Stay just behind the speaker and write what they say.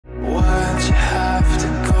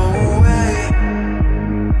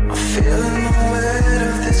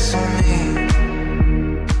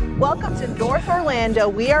Orlando.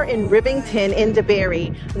 We are in Rivington in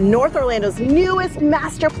Debary, North Orlando's newest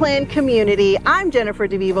master plan community. I'm Jennifer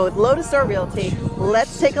DeVivo with Lotus Realty.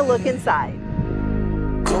 Let's take a look inside.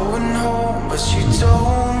 Going home, but you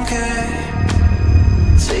don't care.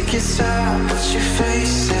 Take your time, but you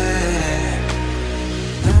face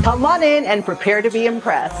it. Come on in and prepare to be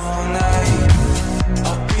impressed. All night,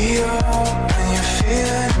 I'll be home when you're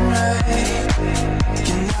feeling right.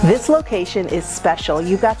 This location is special.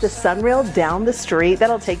 You've got the Sunrail down the street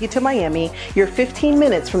that'll take you to Miami. You're 15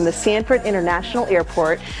 minutes from the Sanford International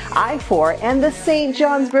Airport, I-4, and the St.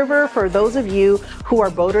 Johns River. For those of you who are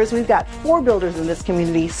boaters, we've got 4 builders in this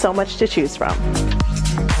community, so much to choose from.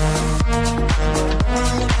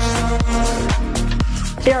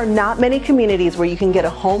 There are not many communities where you can get a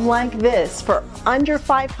home like this for under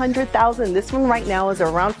 $500,000. This one right now is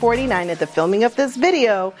around $49,000 at the filming of this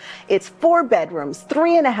video. It's 4 bedrooms,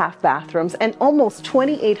 3.5 bathrooms, and almost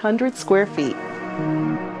 2,800 square feet.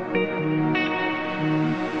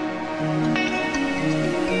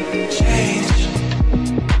 Change.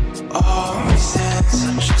 All my sins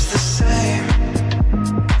are just the same.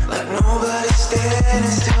 Like nobody's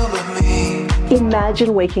standing still but me.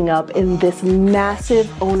 Imagine waking up in this massive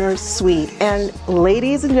owner's suite. And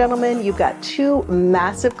ladies and gentlemen, you've got 2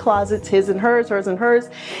 massive closets, his and hers, hers and hers.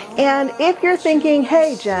 And if you're thinking,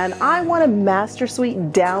 hey Jen, I want a master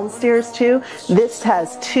suite downstairs too, this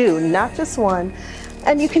has 2, not just 1.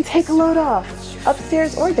 And you can take a load off,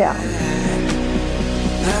 upstairs or down.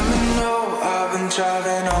 Let me know, I've been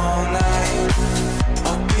driving all night.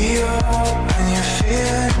 I'll be home when you're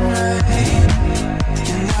feeling right.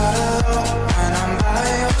 You're not alone when I'm by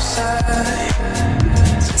your side.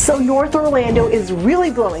 So North Orlando is really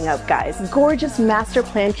blowing up, guys. Gorgeous master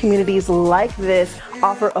plan communities like this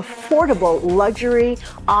offer affordable luxury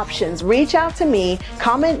options. Reach out to me,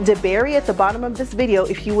 comment Debury at the bottom of this video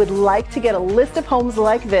if you would like to get a list of homes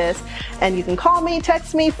like this, and you can call me,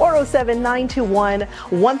 text me,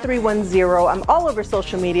 407-921-1310. I'm all over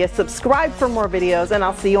social media. Subscribe for more videos, and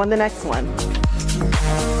I'll see you on the next one.